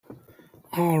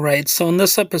All right, so in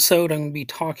this episode, I'm going to be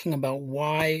talking about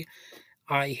why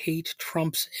I hate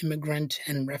Trump's immigrant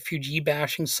and refugee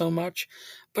bashing so much,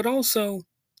 but also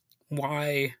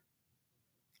why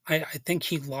I think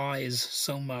he lies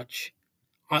so much.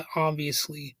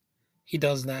 Obviously, he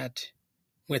does that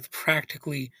with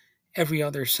practically every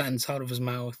other sentence out of his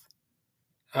mouth.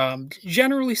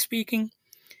 Generally speaking,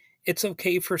 it's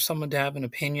okay for someone to have an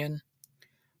opinion.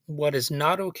 What is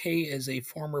not okay is a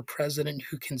former president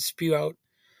who can spew out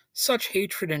such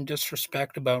hatred and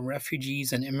disrespect about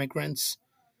refugees and immigrants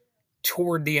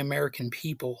toward the American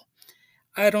people.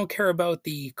 I don't care about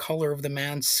the color of the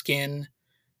man's skin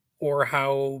or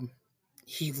how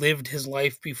he lived his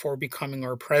life before becoming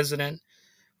our president,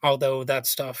 although that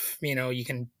stuff, you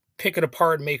can pick it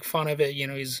apart and make fun of it.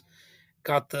 He's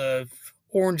got the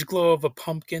orange glow of a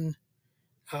pumpkin.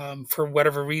 For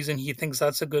whatever reason, he thinks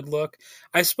that's a good look.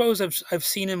 I suppose I've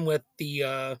seen him with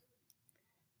the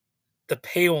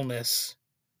paleness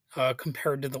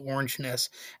compared to the orangeness.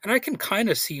 And I can kind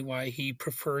of see why he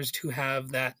prefers to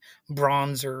have that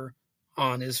bronzer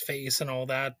on his face and all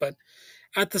that. But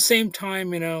at the same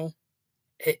time,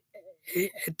 it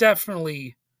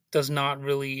definitely does not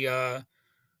really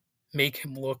make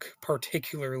him look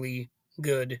particularly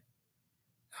good.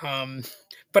 Um,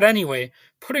 but anyway,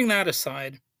 putting that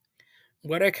aside,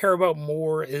 what I care about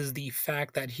more is the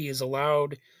fact that he is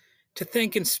allowed to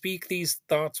think and speak these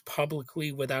thoughts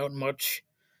publicly without much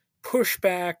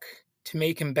pushback to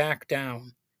make him back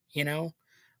down. You know,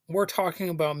 we're talking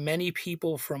about many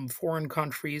people from foreign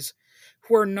countries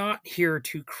who are not here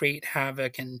to create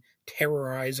havoc and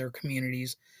terrorize our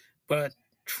communities, but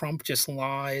Trump just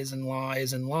lies and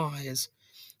lies and lies.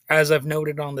 As I've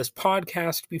noted on this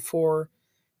podcast before,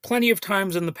 plenty of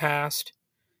times in the past,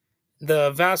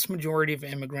 the vast majority of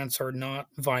immigrants are not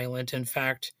violent. In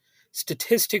fact,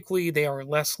 statistically, they are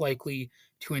less likely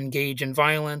to engage in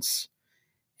violence.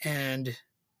 And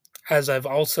as I've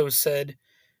also said,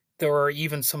 there are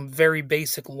even some very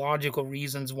basic logical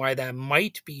reasons why that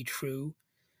might be true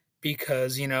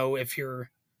because, if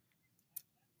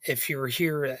you're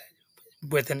here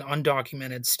with an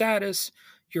undocumented status,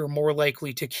 you're more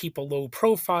likely to keep a low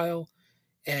profile,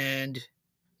 and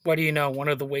what do you know, one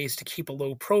of the ways to keep a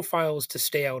low profile is to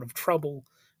stay out of trouble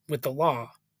with the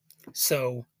law.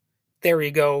 So, there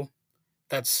you go.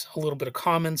 That's a little bit of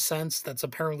common sense that's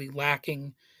apparently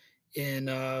lacking in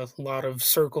a lot of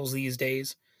circles these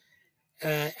days.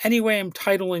 Anyway, I'm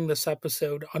titling this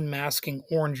episode Unmasking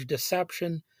Orange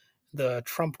Deception, the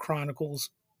Trump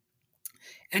Chronicles.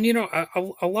 And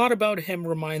a lot about him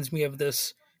reminds me of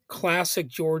this classic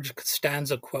George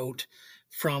Costanza quote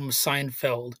from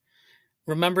Seinfeld.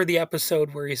 Remember the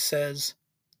episode where he says,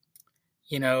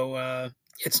 you know, uh,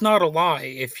 it's not a lie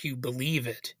if you believe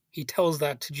it. He tells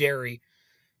that to Jerry.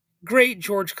 Great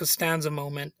George Costanza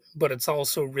moment, but it's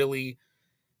also really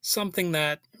something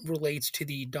that relates to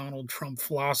the Donald Trump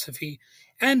philosophy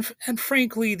and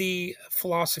frankly the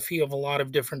philosophy of a lot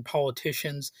of different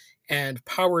politicians and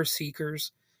power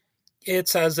seekers.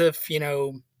 It's as if,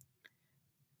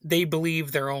 they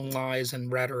believe their own lies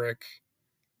and rhetoric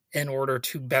in order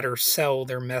to better sell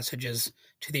their messages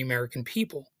to the American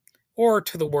people or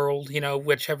to the world,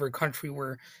 whichever country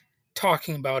we're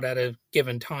talking about at a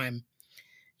given time.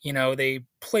 They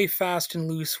play fast and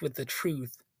loose with the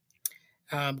truth.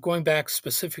 Going back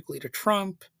specifically to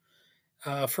Trump,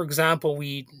 for example,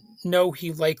 we know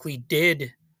he likely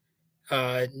did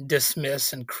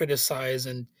dismiss and criticize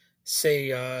and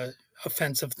say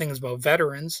offensive things about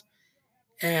veterans.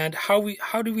 And how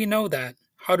do we know that?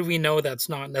 How do we know that's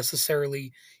not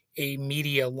necessarily a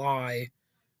media lie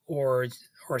or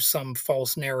or some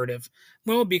false narrative?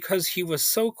 Well, because he was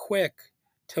so quick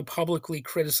to publicly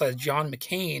criticize John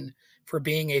McCain for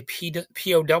being a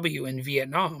POW in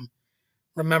Vietnam.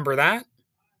 Remember that?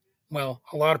 Well,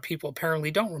 a lot of people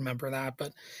apparently don't remember that,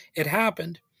 but it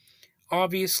happened.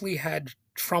 Obviously, had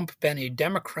Trump been a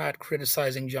Democrat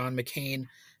criticizing John McCain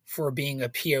for being a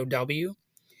POW,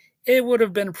 it would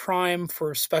have been prime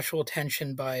for special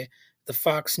attention by the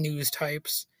Fox News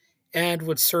types and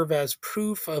would serve as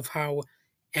proof of how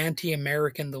anti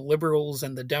American the liberals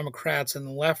and the Democrats and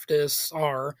the leftists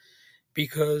are,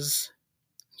 because,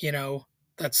 you know,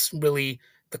 that's really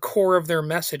the core of their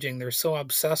messaging. They're so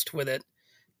obsessed with it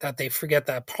that they forget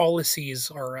that policies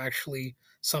are actually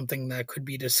something that could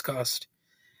be discussed.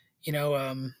 You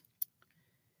know,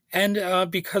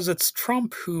 and because it's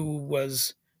Trump who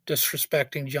was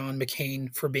disrespecting John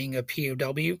McCain for being a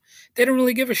POW, they don't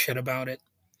really give a shit about it.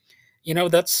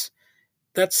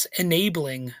 That's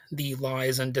enabling the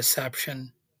lies and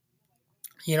deception.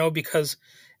 Because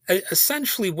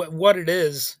essentially what it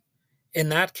is in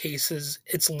that case is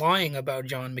it's lying about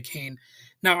John McCain.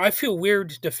 Now, I feel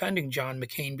weird defending John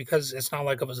McCain because it's not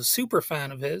like I was a super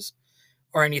fan of his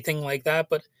or anything like that,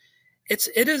 but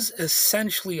it is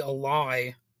essentially a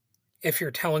lie if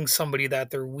you're telling somebody that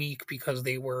they're weak because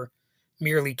they were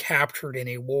merely captured in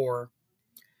a war.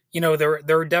 There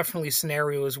are definitely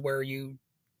scenarios where you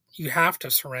have to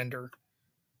surrender.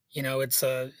 It's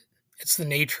the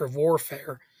nature of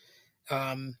warfare.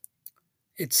 Um,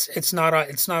 it's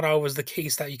not always the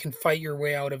case that you can fight your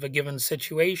way out of a given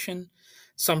situation.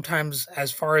 Sometimes,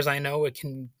 as far as I know, it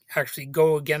can actually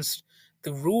go against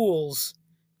the rules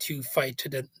to fight to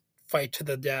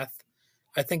the death.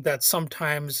 I think that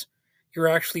sometimes you're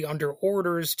actually under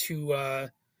orders to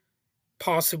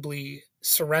possibly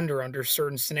surrender under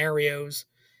certain scenarios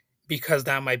because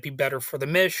that might be better for the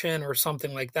mission or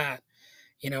something like that.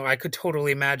 I could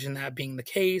totally imagine that being the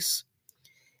case.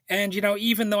 And,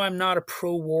 even though I'm not a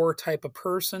pro war type of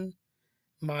person,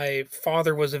 my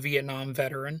father was a Vietnam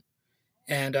veteran,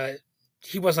 and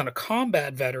he wasn't a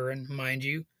combat veteran, mind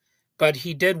you, but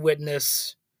he did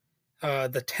witness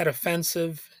the Tet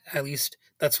Offensive. At least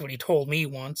that's what he told me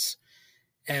once.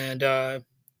 And, so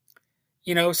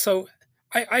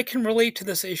I can relate to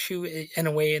this issue in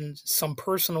a way, in some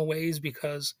personal ways,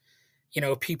 because,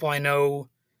 people I know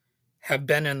have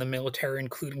been in the military,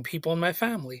 including people in my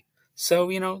family.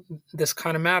 So, this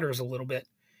kind of matters a little bit.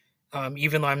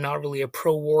 Even though I'm not really a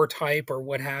pro-war type or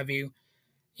what have you,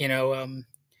 you know,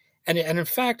 and in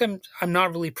fact, I'm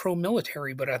not really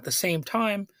pro-military, but at the same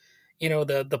time,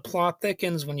 the plot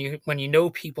thickens when you know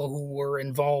people who were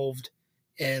involved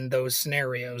in those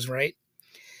scenarios, right?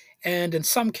 And in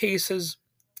some cases,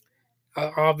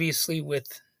 obviously,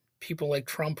 with people like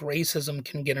Trump, racism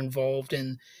can get involved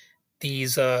in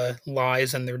these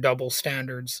lies and their double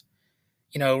standards.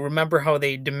 Remember how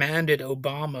they demanded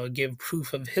Obama give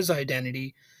proof of his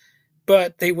identity,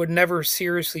 but they would never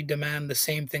seriously demand the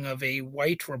same thing of a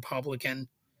white Republican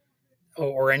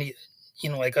or any,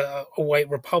 like a white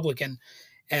Republican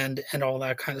and all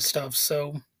that kind of stuff.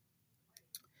 So,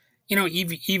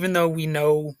 even though we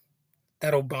know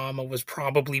that Obama was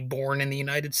probably born in the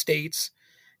United States,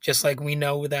 just like we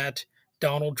know that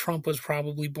Donald Trump was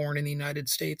probably born in the United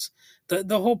States.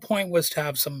 The whole point was to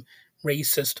have some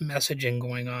racist messaging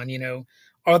going on,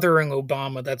 othering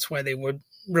Obama. That's why they would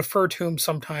refer to him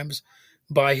sometimes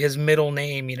by his middle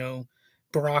name,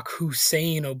 Barack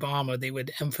Hussein Obama. They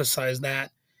would emphasize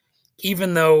that,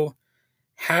 even though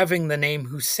having the name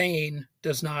Hussein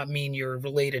does not mean you're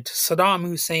related to Saddam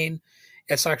Hussein.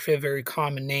 It's actually a very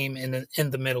common name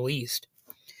in the Middle East.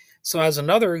 So, as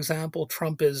another example,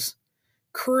 Trump is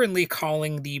currently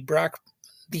calling the black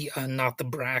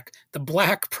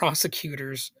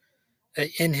prosecutors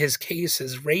in his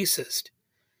cases racist.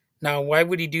 Now, why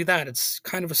would he do that? It's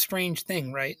kind of a strange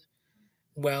thing, right?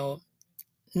 Well,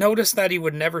 notice that he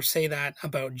would never say that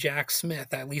about Jack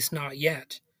Smith, at least not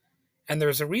yet. And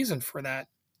there's a reason for that.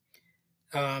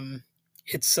 Um,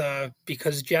 it's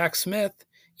because Jack Smith,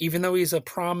 even though he's a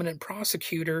prominent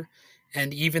prosecutor,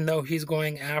 and even though he's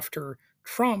going after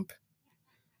Trump,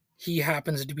 he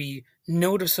happens to be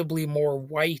noticeably more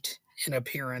white in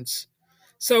appearance.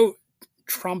 So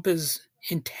Trump is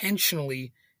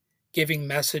intentionally giving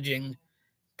messaging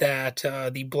that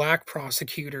the black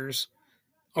prosecutors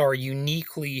are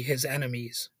uniquely his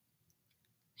enemies.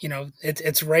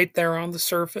 It's right there on the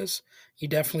surface. You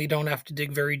definitely don't have to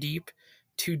dig very deep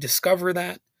to discover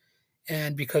that.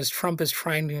 And because Trump is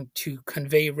trying to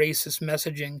convey racist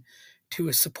messaging to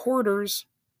his supporters,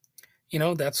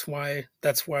 that's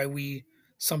why we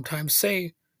sometimes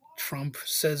say Trump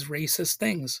says racist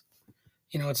things.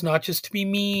 It's not just to be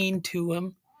mean to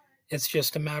him, it's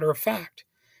just a matter of fact.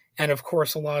 And of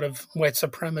course, a lot of white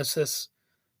supremacists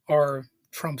are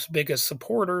Trump's biggest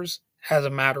supporters, as a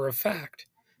matter of fact.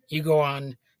 You go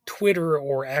on Twitter,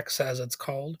 or X as it's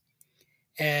called,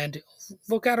 and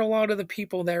look at a lot of the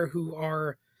people there who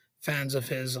are fans of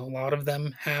his. A lot of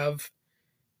them have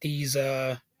these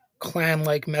clan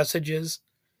like messages.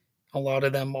 A lot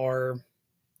of them are,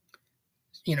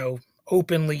 you know,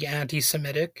 openly anti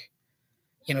Semitic.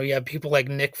 You have people like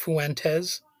Nick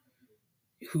Fuentes,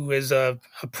 who is a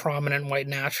prominent white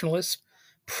nationalist,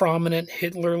 prominent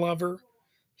Hitler lover.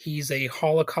 He's a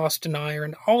Holocaust denier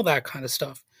and all that kind of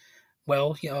stuff.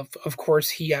 Well, of course,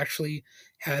 he actually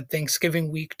had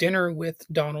Thanksgiving week dinner with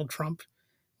Donald Trump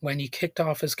when he kicked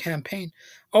off his campaign.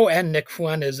 Oh, and Nick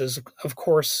Fuentes is, of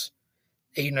course,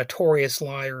 a notorious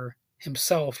liar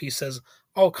himself. He says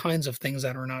all kinds of things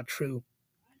that are not true.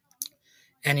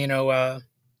 And,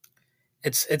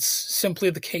 it's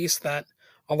simply the case that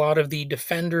a lot of the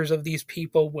defenders of these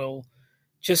people will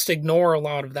just ignore a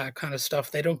lot of that kind of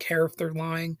stuff. They don't care if they're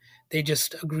lying. They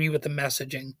just agree with the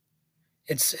messaging.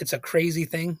 It's a crazy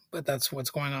thing, but that's what's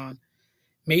going on.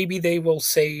 Maybe they will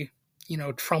say,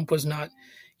 Trump was not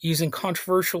using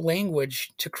controversial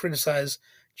language to criticize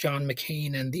John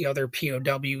McCain and the other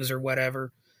POWs or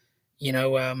whatever, you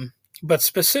know. But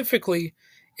specifically,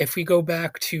 if we go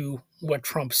back to what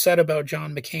Trump said about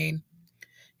John McCain,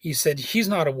 he said he's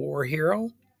not a war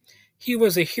hero. He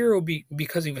was a hero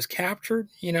because he was captured,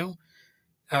 He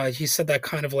said that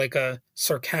kind of like a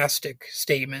sarcastic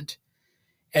statement.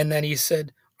 And then he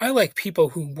said, I like people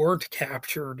who weren't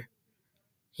captured,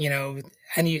 you know.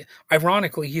 And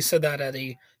ironically, he said that at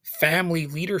a family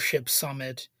leadership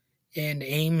summit in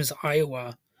Ames,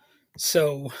 Iowa.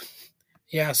 So,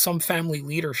 yeah, some family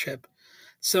leadership.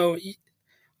 So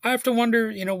I have to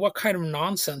wonder, what kind of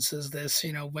nonsense is this,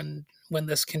 when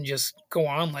this can just go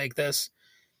on like this.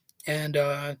 And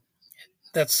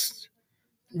that's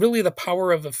really the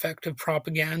power of effective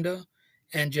propaganda,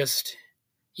 and just,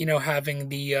 having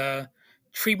the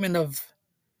treatment of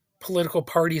political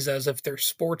parties as if they're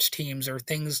sports teams or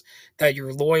things that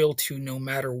you're loyal to no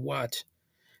matter what.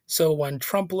 So when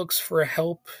Trump looks for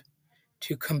help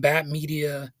to combat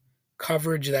media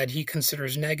coverage that he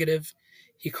considers negative,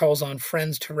 he calls on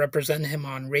friends to represent him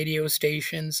on radio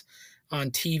stations, on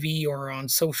TV, or on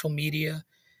social media.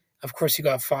 Of course, you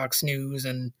got Fox News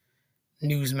and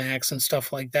Newsmax and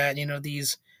stuff like that,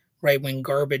 these right wing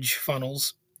garbage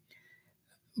funnels.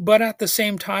 But at the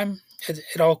same time,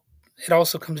 it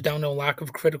also comes down to a lack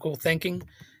of critical thinking,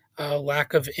 a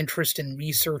lack of interest in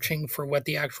researching for what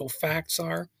the actual facts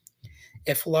are.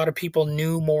 If a lot of people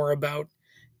knew more about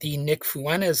the Nick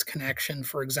Fuentes connection,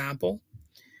 for example,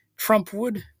 Trump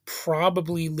would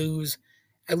probably lose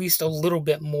at least a little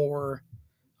bit more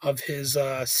of his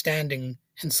standing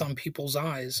in some people's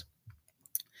eyes.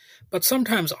 But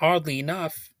sometimes, oddly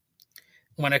enough,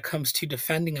 when it comes to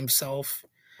defending himself,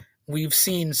 we've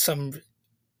seen some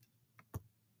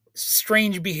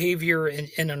strange behavior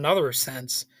in another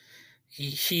sense.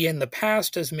 He in the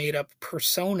past has made up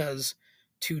personas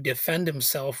to defend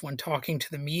himself when talking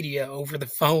to the media over the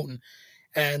phone.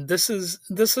 And this is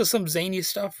some zany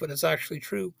stuff, but it's actually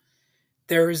true.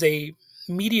 There is a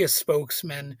media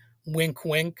spokesman, wink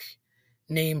wink,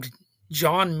 named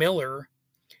John Miller,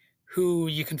 who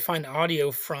you can find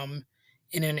audio from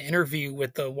in an interview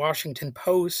with the Washington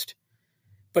Post,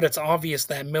 but it's obvious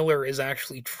that Miller is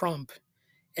actually Trump.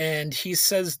 And he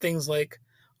says things like,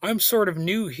 I'm sort of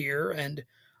new here, and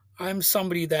I'm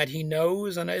somebody that he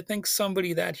knows, and I think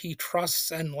somebody that he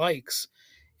trusts and likes.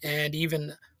 And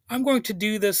even, I'm going to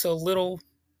do this a little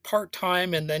part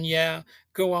time and then, yeah,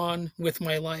 go on with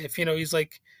my life. He's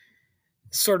like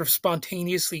sort of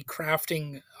spontaneously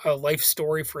crafting a life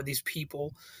story for these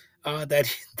people that,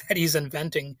 that he's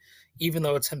inventing, even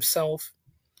though it's himself.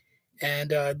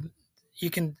 And you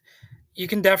can you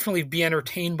can definitely be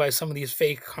entertained by some of these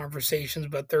fake conversations,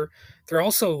 but they're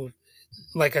also,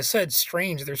 like I said,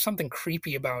 strange. There's something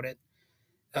creepy about it.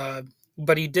 Uh,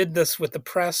 but he did this with the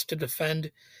press to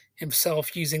defend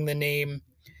himself using the name,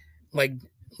 like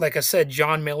like I said,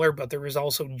 John Miller, but there was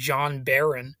also John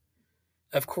Barron.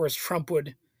 Of course, Trump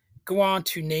would go on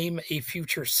to name a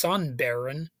future son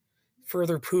Barron,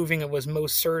 further proving it was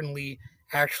most certainly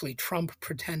actually Trump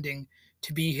pretending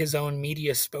to be his own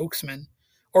media spokesman,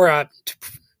 or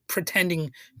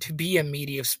pretending to be a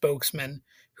media spokesman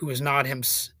who is not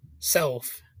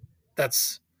himself.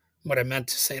 That's what I meant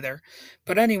to say there.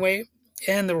 But anyway,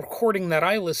 in the recording that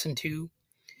I listened to,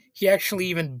 he actually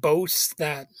even boasts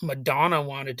that Madonna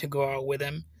wanted to go out with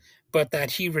him, but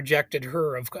that he rejected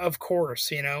her. Of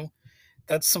course,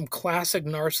 that's some classic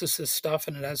narcissist stuff,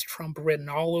 and it has Trump written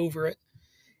all over it.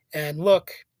 And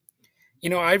look,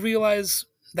 I realize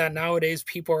that nowadays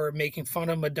people are making fun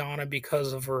of Madonna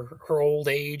because of her old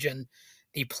age and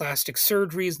the plastic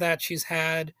surgeries that she's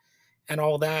had and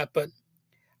all that. But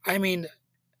I mean,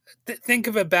 think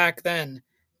of it back then,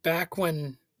 back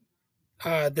when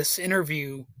this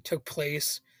interview took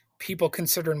place, people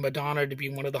considered Madonna to be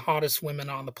one of the hottest women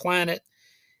on the planet.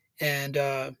 And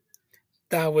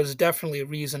that was definitely a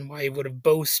reason why he would have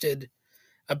boasted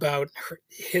about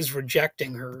his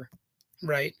rejecting her,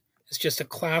 right? It's just a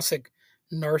classic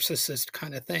narcissist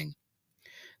kind of thing.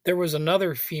 There was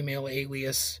another female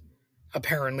alias,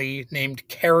 apparently named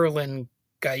Carolyn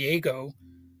Gallego,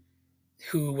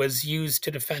 who was used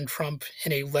to defend Trump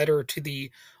in a letter to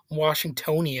the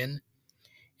Washingtonian,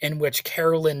 in which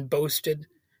Carolyn boasted,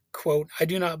 quote, I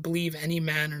do not believe any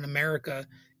man in America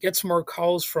gets more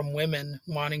calls from women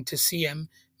wanting to see him,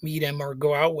 meet him, or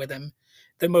go out with him.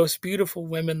 The most beautiful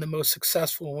women, the most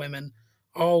successful women,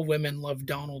 all women love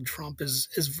Donald Trump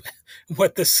is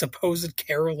what the supposed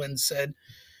Carolyn said.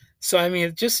 So I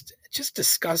mean, just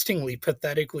disgustingly,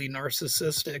 pathetically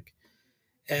narcissistic,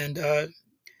 and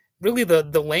really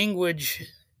the language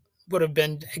would have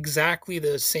been exactly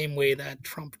the same way that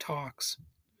Trump talks.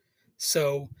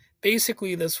 So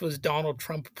basically, this was Donald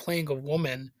Trump playing a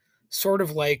woman, sort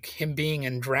of like him being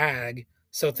in drag.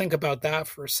 So think about that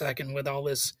for a second with all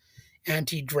this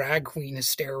anti drag queen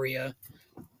hysteria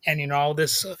and, all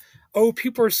this, oh,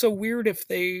 people are so weird if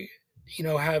they,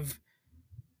 have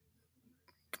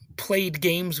played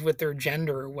games with their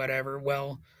gender or whatever.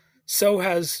 Well, so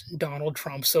has Donald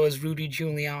Trump, so has Rudy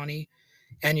Giuliani.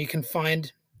 And you can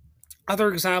find other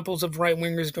examples of right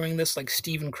wingers doing this, like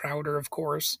Steven Crowder, of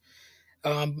course.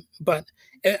 But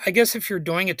I guess if you're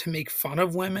doing it to make fun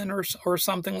of women or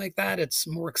something like that, it's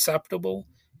more acceptable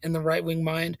in the right wing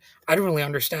mind. I don't really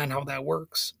understand how that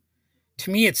works. To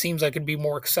me, it seems like it'd be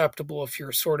more acceptable if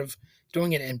you're sort of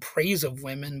doing it in praise of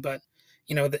women, but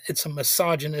it's a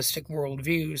misogynistic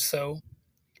worldview. So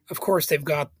of course they've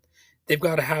got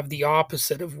to have the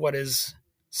opposite of what is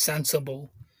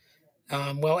sensible.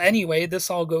 Well, anyway,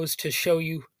 this all goes to show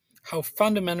you how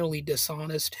fundamentally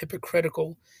dishonest,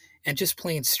 hypocritical, and just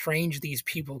plain strange these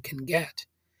people can get.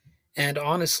 And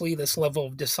honestly, this level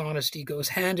of dishonesty goes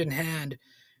hand in hand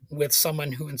with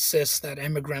someone who insists that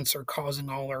immigrants are causing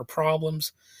all our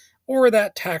problems, or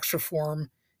that tax reform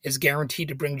is guaranteed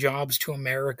to bring jobs to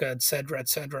America, etc.,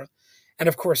 etc. And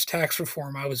of course, tax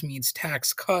reform always means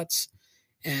tax cuts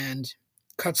and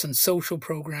cuts in social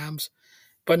programs,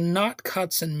 but not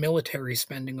cuts in military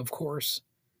spending, of course,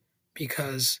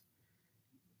 because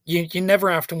you never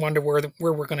have to wonder where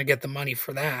we're going to get the money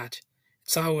for that.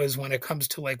 It's always when it comes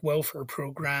to like welfare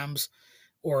programs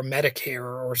or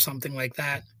Medicare or something like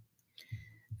that.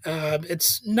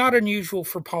 It's not unusual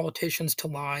for politicians to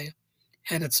lie,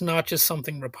 and it's not just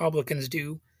something Republicans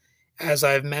do. As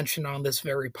I've mentioned on this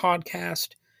very podcast,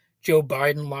 Joe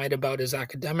Biden lied about his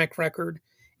academic record,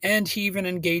 and he even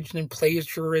engaged in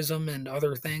plagiarism and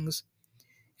other things.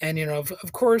 And,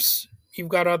 of course, you've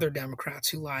got other Democrats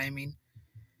who lie. I mean,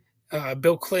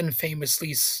 Bill Clinton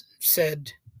famously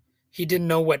said he didn't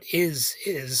know what is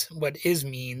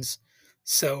means.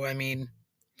 So, I mean,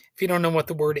 if you don't know what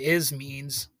the word is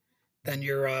means, then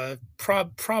you're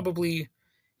probably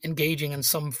engaging in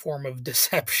some form of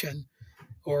deception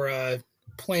or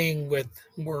playing with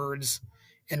words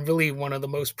in really one of the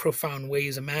most profound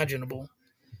ways imaginable.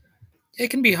 It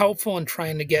can be helpful in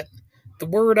trying to get the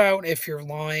word out if you're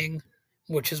lying,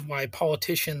 which is why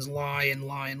politicians lie and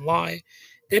lie and lie.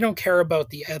 They don't care about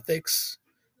the ethics,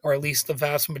 or at least the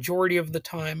vast majority of the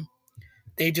time.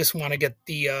 They just want to get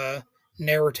the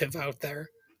narrative out there.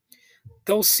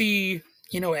 They'll see,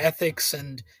 ethics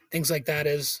and things like that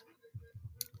as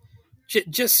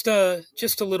just a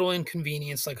little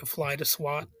inconvenience, like a fly to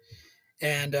swat,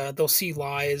 and they'll see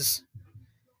lies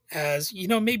as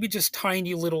maybe just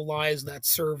tiny little lies that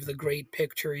serve the great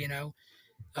picture.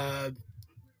 Uh,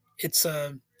 it's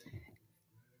a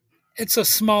it's a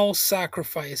small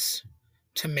sacrifice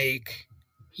to make,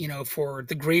 for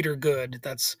the greater good.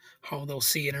 That's how they'll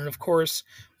see it, and of course,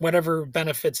 whatever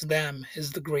benefits them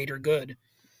is the greater good.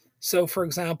 So, for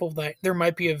example, that there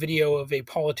might be a video of a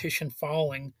politician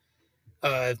falling,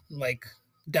 like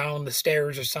down the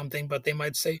stairs or something, but they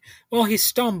might say, "Well, he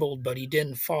stumbled, but he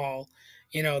didn't fall."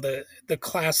 The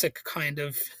classic kind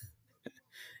of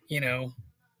you know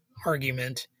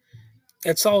argument.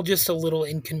 It's all just a little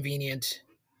inconvenient.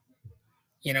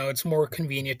 It's more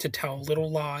convenient to tell a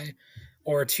little lie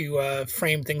or to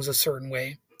frame things a certain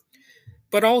way.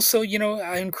 But also,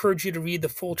 I encourage you to read the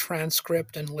full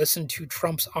transcript and listen to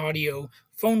Trump's audio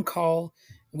phone call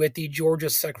with the Georgia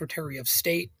Secretary of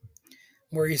State,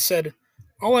 where he said,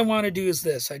 "All I want to do is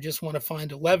this. I just want to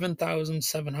find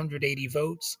 11,780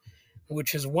 votes,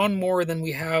 which is one more than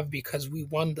we have because we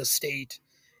won the state.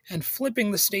 And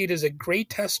flipping the state is a great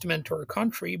testament to our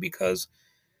country because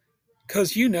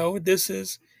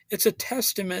it's a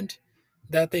testament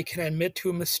that they can admit to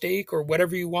a mistake or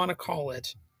whatever you want to call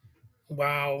it."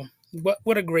 Wow,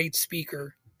 what a great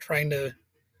speaker, trying to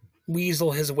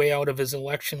weasel his way out of his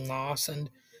election loss and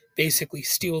basically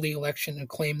steal the election and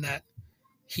claim that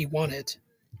he won it.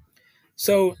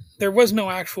 So there was no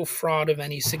actual fraud of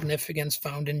any significance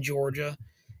found in Georgia.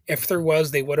 If there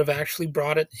was, they would have actually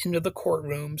brought it into the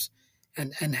courtrooms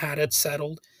and had it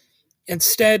settled.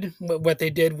 Instead, what they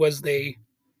did was they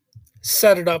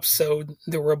set it up so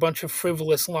there were a bunch of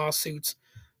frivolous lawsuits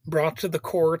brought to the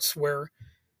courts where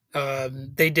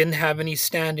they didn't have any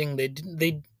standing.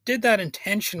 They did that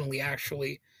intentionally,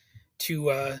 actually,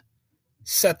 to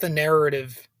set the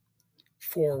narrative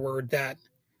forward that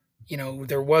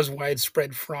there was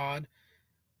widespread fraud.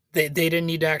 They didn't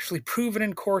need to actually prove it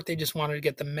in court. They just wanted to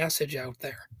get the message out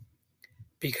there,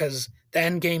 because the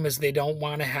end game is they don't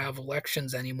want to have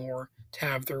elections anymore to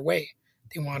have their way.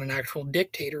 They want an actual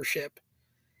dictatorship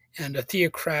and a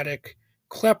theocratic,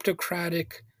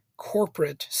 kleptocratic,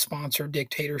 corporate sponsored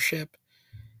dictatorship.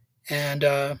 And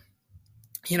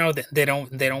they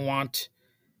don't want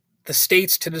the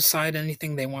states to decide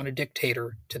anything. They want a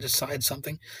dictator to decide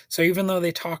something. So even though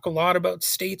they talk a lot about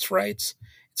states' rights,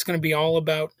 it's going to be all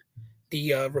about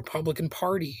the Republican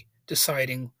Party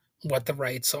deciding what the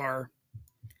rights are.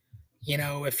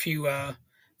 If you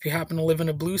happen to live in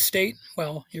a blue state,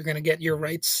 well, you're going to get your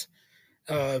rights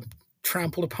uh,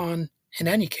 trampled upon in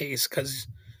any case, because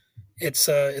it's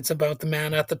about the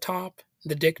man at the top,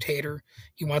 the dictator.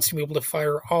 He wants to be able to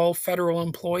fire all federal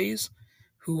employees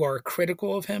who are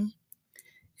critical of him,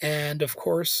 and of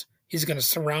course, he's going to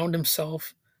surround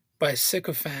himself by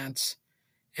sycophants,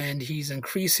 and he's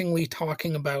increasingly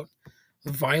talking about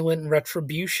violent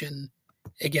retribution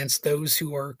against those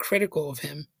who are critical of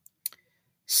him.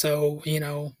 So,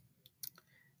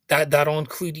 that'll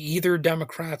include either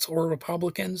Democrats or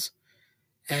Republicans.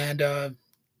 And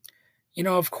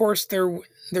of course,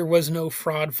 there was no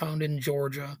fraud found in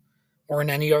Georgia or in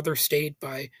any other state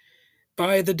by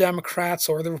the Democrats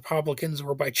or the Republicans,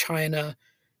 or by China,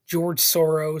 George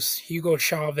Soros, Hugo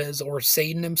Chavez, or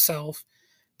Satan himself.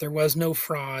 There was no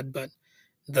fraud, but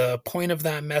the point of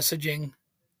that messaging,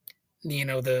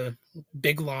 the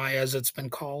big lie, as it's been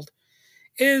called,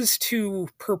 is to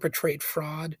perpetrate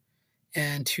fraud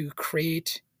and to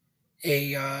create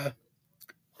a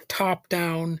top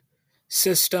down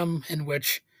system in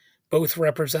which both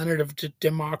representative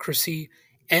democracy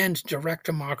and direct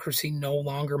democracy no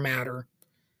longer matter.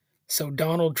 So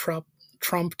Donald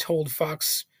Trump told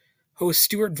Fox host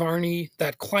Stuart Varney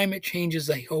that climate change is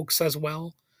a hoax as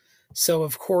well. So,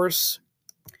 of course,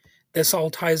 this all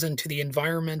ties into the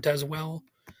environment as well.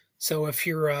 So if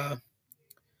you're a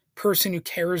person who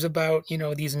cares about,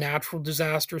 these natural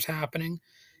disasters happening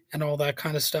and all that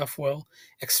kind of stuff, well,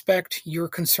 expect your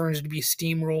concerns to be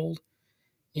steamrolled,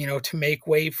 to make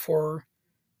way for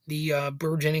the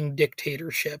burgeoning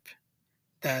dictatorship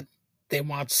that they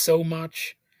want so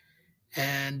much.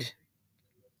 And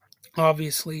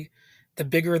obviously, the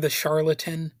bigger the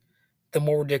charlatan, the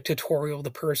more dictatorial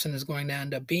the person is going to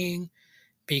end up being,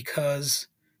 because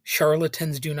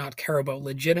charlatans do not care about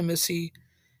legitimacy.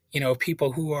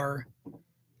 People who are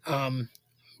um,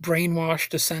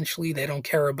 brainwashed, essentially, they don't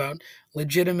care about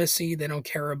legitimacy, they don't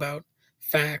care about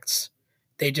facts,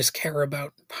 they just care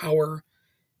about power.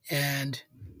 And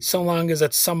so long as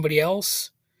it's somebody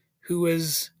else who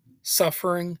is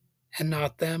suffering and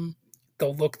not them,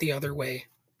 they'll look the other way.